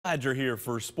Glad you're here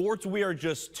for sports. We are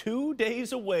just 2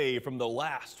 days away from the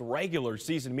last regular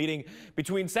season meeting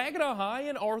between Saginaw High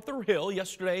and Arthur Hill.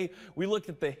 Yesterday, we looked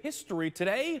at the history.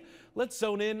 Today, let's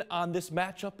zone in on this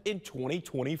matchup in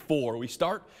 2024. We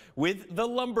start with the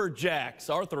Lumberjacks.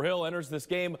 Arthur Hill enters this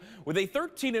game with a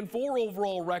 13-4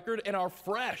 overall record and are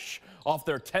fresh off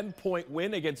their 10-point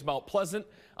win against Mount Pleasant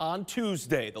on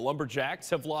Tuesday. The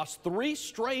Lumberjacks have lost 3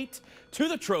 straight to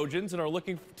the Trojans and are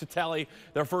looking to tally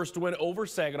their first win over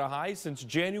Saginaw High since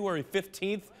January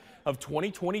 15th of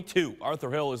 2022.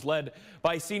 Arthur Hill is led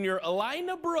by senior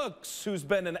Elina Brooks, who's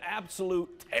been an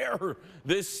absolute terror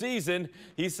this season.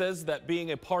 He says that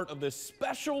being a part of this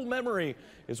special memory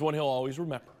is one he'll always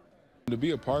remember. To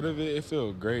be a part of it, it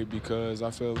feels great because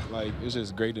I feel like it's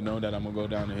just great to know that I'm going to go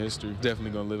down in history.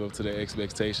 Definitely going to live up to their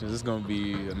expectations. It's going to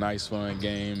be a nice, fun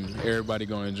game. Everybody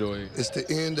going to enjoy it. It's the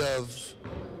end of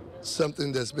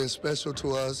something that's been special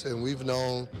to us and we've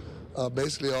known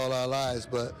basically all our lives.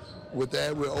 But with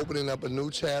that, we're opening up a new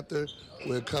chapter.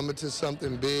 We're coming to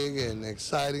something big and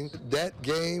exciting. That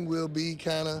game will be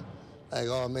kind of like,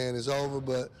 oh man, it's over.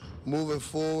 But moving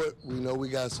forward, we know we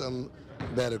got something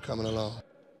better coming along.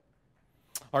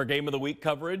 Our Game of the Week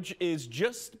coverage is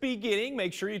just beginning.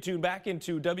 Make sure you tune back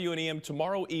into WNEM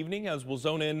tomorrow evening as we'll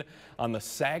zone in on the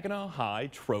Saginaw High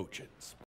Trojans.